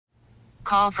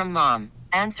call from mom.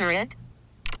 Answer it.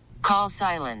 Call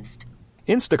silenced.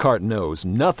 Instacart knows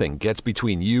nothing gets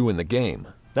between you and the game.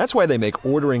 That's why they make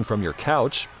ordering from your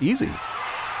couch easy.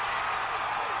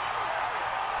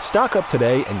 Stock up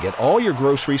today and get all your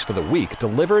groceries for the week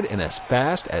delivered in as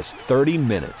fast as 30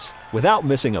 minutes without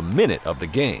missing a minute of the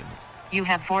game. You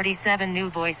have 47 new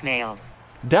voicemails.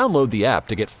 Download the app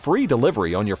to get free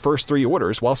delivery on your first 3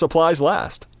 orders while supplies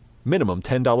last. Minimum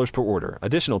 $10 per order.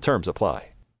 Additional terms apply.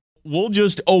 We'll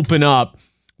just open up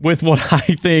with what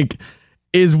I think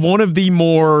is one of the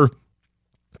more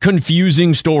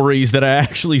confusing stories that I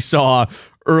actually saw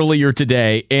earlier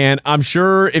today. And I'm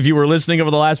sure if you were listening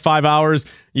over the last 5 hours,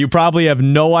 you probably have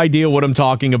no idea what I'm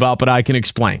talking about, but I can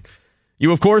explain.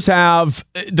 You, of course, have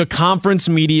the conference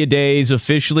media days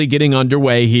officially getting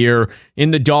underway here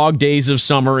in the dog days of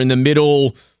summer in the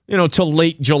middle, to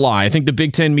late July. I think the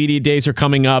Big Ten media days are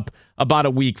coming up about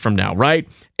a week from now, right?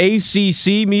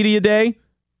 ACC media day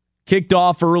kicked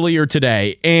off earlier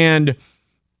today. And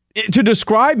to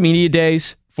describe media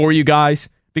days for you guys,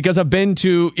 because I've been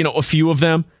to, a few of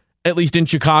them, at least in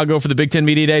Chicago for the Big Ten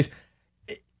media days,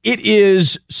 it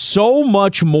is so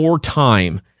much more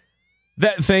time.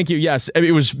 Thank you. Yes,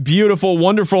 it was beautiful,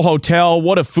 wonderful hotel.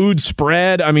 What a food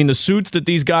spread. I mean, the suits that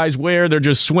these guys wear, they're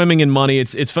just swimming in money.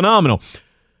 It's phenomenal.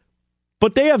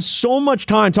 But they have so much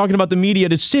time talking about the media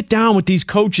to sit down with these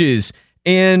coaches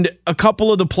and a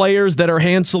couple of the players that are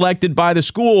hand-selected by the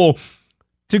school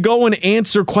to go and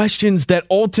answer questions that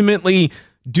ultimately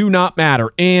do not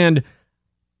matter. And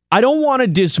I don't want to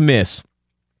dismiss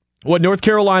what North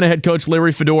Carolina head coach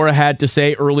Larry Fedora had to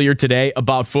say earlier today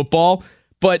about football,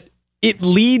 but it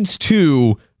leads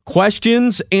to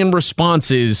questions and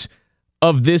responses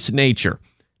of this nature.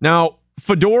 Now,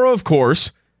 Fedora, of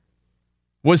course,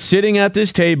 was sitting at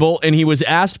this table and he was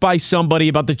asked by somebody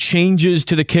about the changes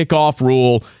to the kickoff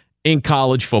rule in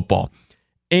college football.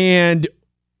 And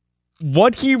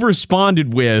what he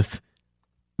responded with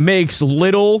makes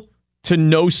little to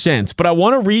no sense. But I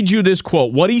want to read you this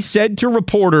quote, what he said to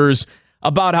reporters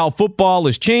about how football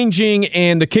is changing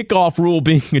and the kickoff rule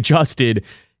being adjusted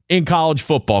in college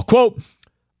football. Quote,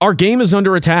 "Our game is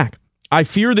under attack. I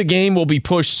fear the game will be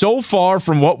pushed so far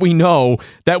from what we know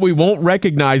that we won't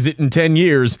recognize it in 10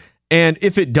 years. And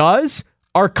if it does,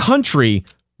 our country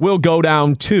will go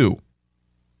down too."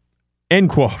 End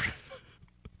quote.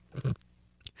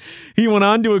 He went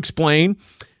on to explain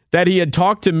that he had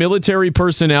talked to military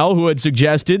personnel who had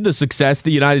suggested the success of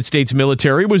the United States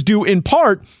military was due in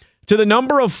part to the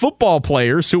number of football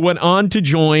players who went on to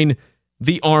join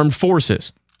the armed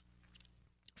forces.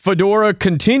 Fedora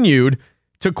continued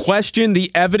to question the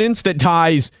evidence that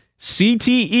ties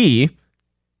CTE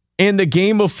and the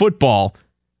game of football,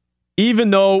 even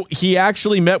though he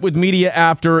actually met with media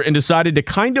after and decided to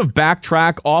kind of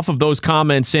backtrack off of those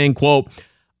comments saying, quote,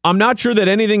 "I'm not sure that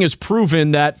anything is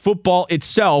proven that football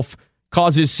itself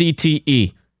causes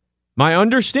CTE. My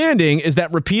understanding is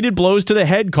that repeated blows to the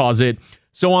head cause it,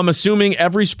 so I'm assuming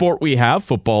every sport we have,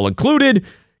 football included,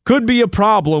 could be a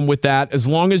problem with that as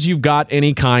long as you've got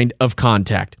any kind of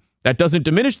contact. That doesn't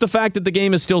diminish the fact that the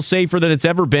game is still safer than it's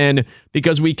ever been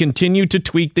because we continue to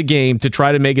tweak the game to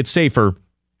try to make it safer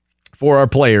for our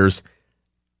players."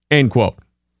 End quote.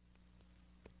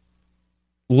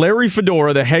 Larry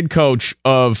Fedora, the head coach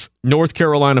of North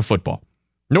Carolina football.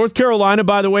 North Carolina,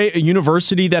 by the way, a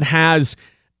university that has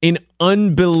an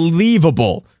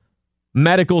unbelievable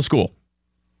medical school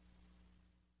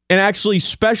and actually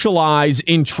specialize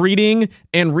in treating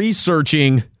and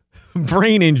researching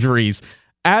brain injuries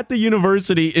at the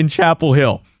university in Chapel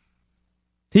Hill.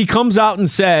 He comes out and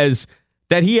says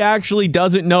that he actually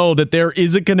doesn't know that there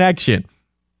is a connection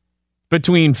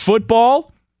between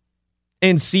football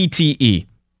and CTE.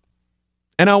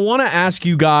 And I want to ask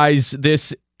you guys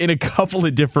this in a couple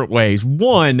of different ways.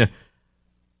 One,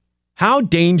 how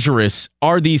dangerous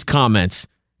are these comments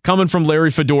coming from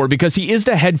Larry Fedora? Because he is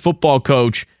the head football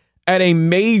coach at a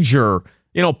major,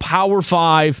 Power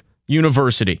 5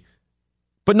 university.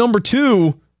 But number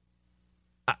two,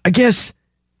 I guess,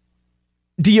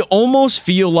 do you almost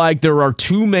feel like there are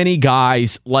too many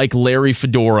guys like Larry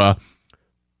Fedora,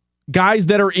 guys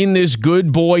that are in this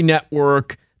good boy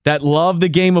network that love the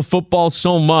game of football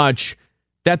so much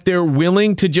that they're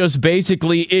willing to just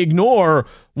basically ignore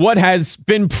what has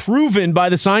been proven by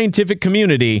the scientific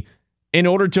community in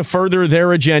order to further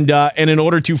their agenda and in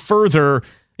order to further,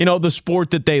 the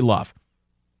sport that they love?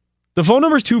 The phone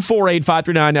number is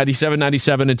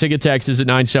 248-539-9797 and ticket text is at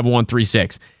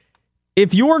 97136.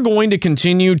 If you are going to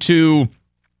continue to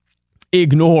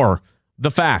ignore the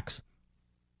facts,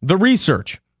 the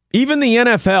research, even the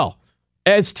NFL,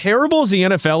 as terrible as the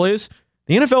NFL is,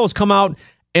 the NFL has come out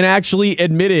and actually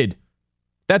admitted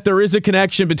that there is a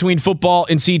connection between football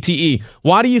and CTE.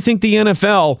 Why do you think the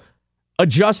NFL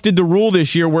adjusted the rule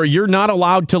this year where you're not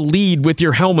allowed to lead with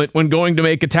your helmet when going to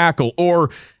make a tackle? Or,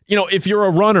 if you're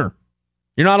a runner,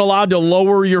 you're not allowed to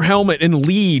lower your helmet and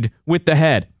lead with the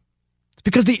head. It's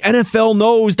because the NFL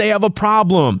knows they have a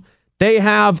problem. They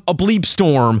have a bleep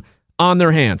storm on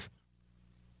their hands.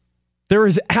 There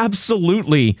is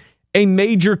absolutely a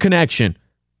major connection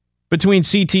between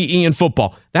CTE and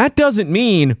football. That doesn't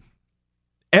mean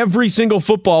every single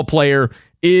football player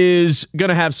is going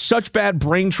to have such bad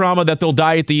brain trauma that they'll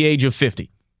die at the age of 50.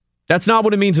 That's not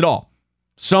what it means at all.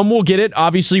 Some will get it,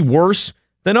 obviously, worse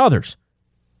than others.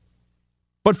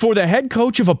 But for the head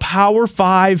coach of a Power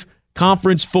 5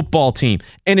 conference football team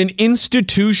and an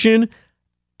institution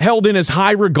held in as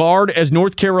high regard as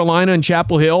North Carolina and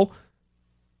Chapel Hill,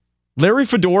 Larry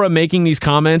Fedora making these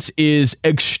comments is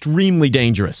extremely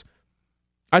dangerous.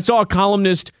 I saw a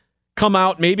columnist come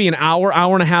out maybe an hour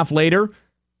and a half later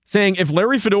saying if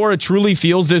Larry Fedora truly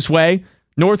feels this way,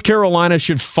 North Carolina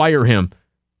should fire him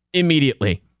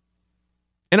immediately.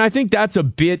 And I think that's a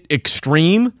bit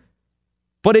extreme,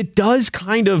 but it does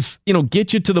kind of,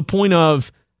 get you to the point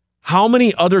of how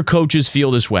many other coaches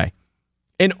feel this way.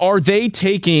 And are they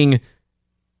taking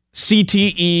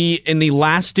CTE and the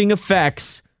lasting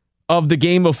effects of the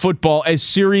game of football as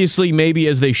seriously maybe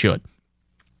as they should?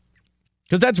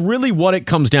 Because that's really what it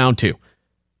comes down to.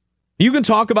 You can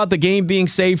talk about the game being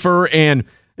safer and,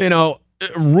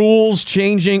 rules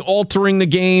changing, altering the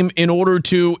game in order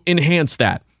to enhance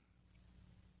that.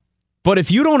 But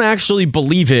if you don't actually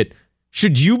believe it,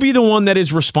 should you be the one that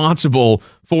is responsible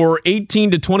for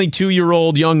 18 to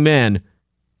 22-year-old young men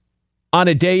on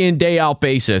a day-in, day-out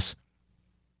basis?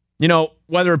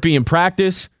 Whether it be in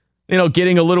practice,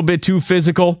 getting a little bit too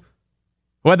physical,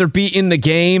 whether it be in the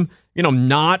game,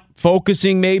 not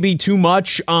focusing maybe too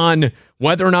much on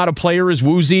whether or not a player is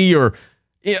woozy. Or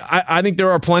I think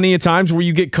there are plenty of times where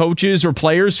you get coaches or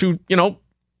players who,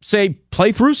 say,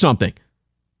 play through something.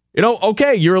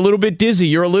 Okay, you're a little bit dizzy.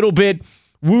 You're a little bit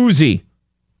woozy.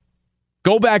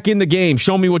 Go back in the game.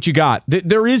 Show me what you got.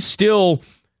 There is still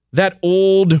that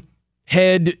old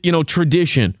head,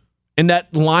 tradition and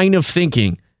that line of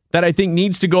thinking that I think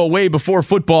needs to go away before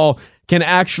football can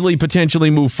actually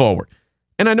potentially move forward.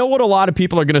 And I know what a lot of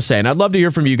people are going to say, and I'd love to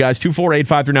hear from you guys.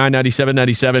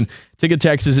 248-539-9797. Ticket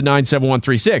text is at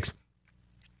 97136.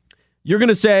 You're going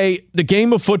to say the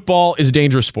game of football is a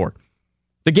dangerous sport.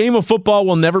 The game of football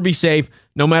will never be safe,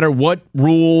 no matter what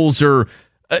rules or,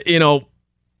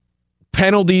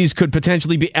 penalties could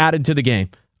potentially be added to the game.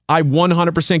 I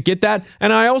 100% get that.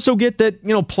 And I also get that,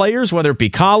 players, whether it be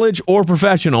college or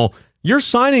professional, you're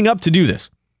signing up to do this.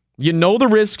 You know the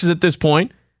risks at this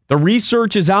point. The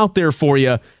research is out there for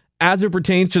you as it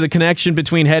pertains to the connection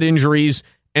between head injuries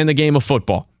and the game of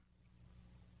football.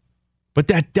 But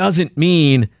that doesn't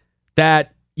mean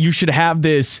that you should have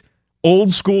this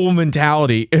old school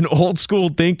mentality and old school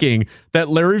thinking that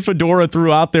Larry Fedora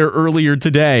threw out there earlier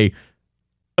today,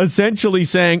 essentially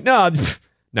saying, no,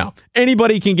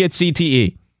 anybody can get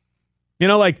CTE.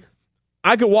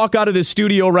 I could walk out of this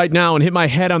studio right now and hit my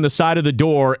head on the side of the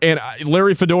door, and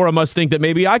Larry Fedora must think that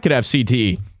maybe I could have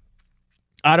CTE.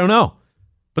 I don't know.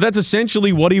 But that's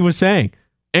essentially what he was saying.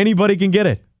 Anybody can get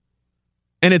it.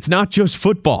 And it's not just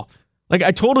football.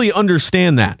 I totally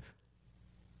understand that.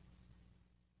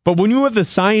 But when you have the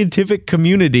scientific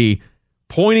community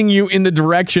pointing you in the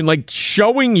direction,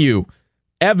 showing you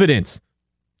evidence,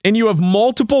 and you have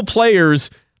multiple players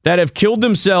that have killed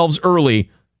themselves early,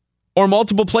 or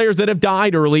multiple players that have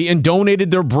died early and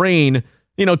donated their brain,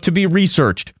 to be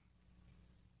researched,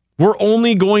 we're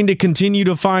only going to continue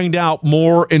to find out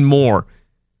more and more.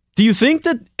 Do you think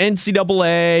that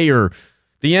NCAA or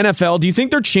the NFL, do you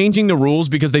think they're changing the rules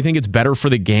because they think it's better for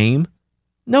the game?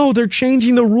 No, they're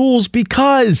changing the rules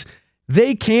because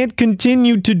they can't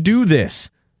continue to do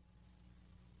this.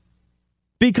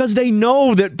 Because they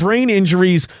know that brain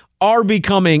injuries are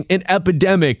becoming an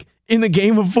epidemic in the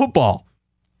game of football.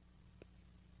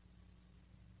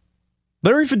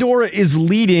 Larry Fedora is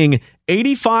leading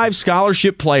 85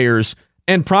 scholarship players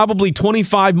and probably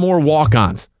 25 more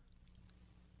walk-ons.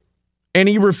 And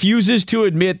he refuses to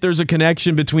admit there's a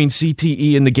connection between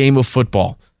CTE and the game of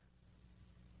football.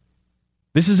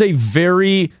 This is a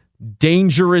very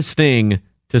dangerous thing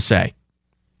to say.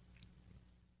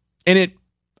 And it,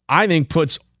 I think,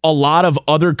 puts a lot of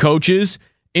other coaches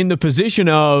in the position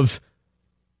of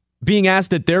being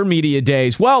asked at their media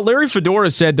days, well, Larry Fedora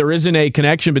said there isn't a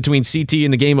connection between CT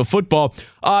and the game of football.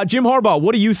 Jim Harbaugh,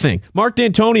 what do you think? Mark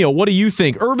D'Antonio, what do you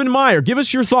think? Urban Meyer, give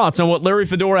us your thoughts on what Larry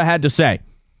Fedora had to say.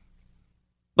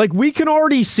 Like, we can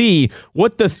already see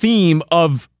what the theme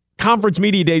of Conference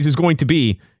Media Days is going to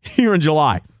be here in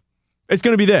July. It's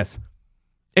going to be this.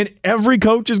 And every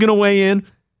coach is going to weigh in.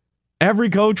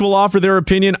 Every coach will offer their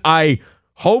opinion. I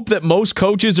hope that most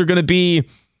coaches are going to be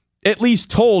at least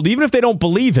told, even if they don't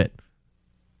believe it,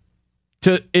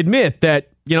 to admit that,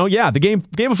 the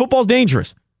game of football is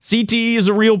dangerous. CTE is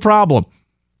a real problem.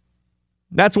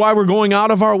 That's why we're going out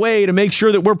of our way to make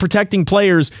sure that we're protecting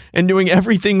players and doing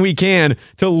everything we can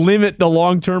to limit the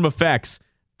long-term effects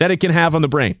that it can have on the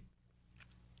brain.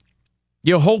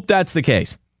 You hope that's the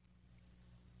case.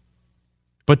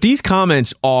 But these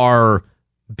comments are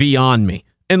beyond me.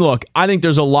 And look, I think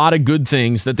there's a lot of good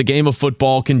things that the game of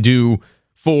football can do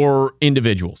for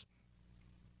individuals.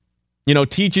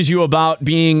 Teaches you about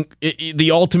being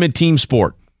the ultimate team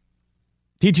sport.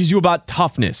 Teaches you about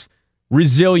toughness,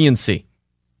 resiliency.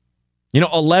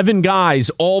 11 guys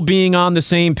all being on the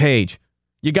same page.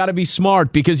 You got to be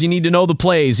smart because you need to know the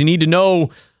plays. You need to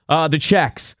know the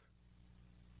checks.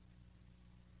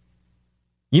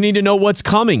 You need to know what's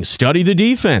coming. Study the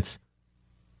defense.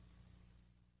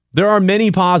 There are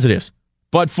many positives.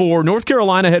 But for North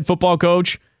Carolina head football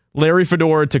coach Larry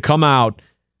Fedora to come out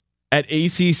at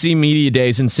ACC Media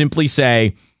Days and simply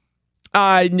say,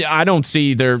 I don't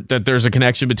see that there's a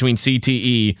connection between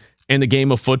CTE and the game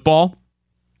of football.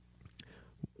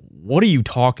 What are you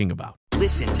talking about?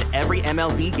 Listen to every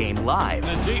MLB game live.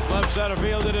 In the deep left center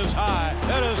field, it is high,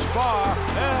 it is far,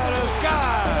 it is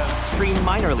gone. Stream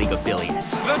minor league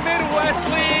affiliates. The Midwest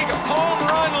League home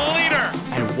run leader.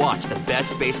 And watch the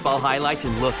best baseball highlights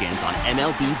and look-ins on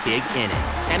MLB Big Inning.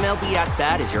 MLB At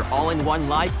Bat is your all-in-one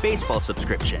live baseball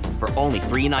subscription for only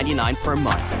 $3.99 per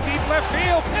month. Deep left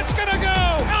field, it's gonna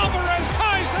go. Alvarez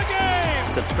ties the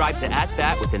game. Subscribe to At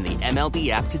Bat within the MLB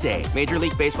app today. Major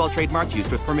League Baseball trademarks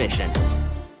used with permission.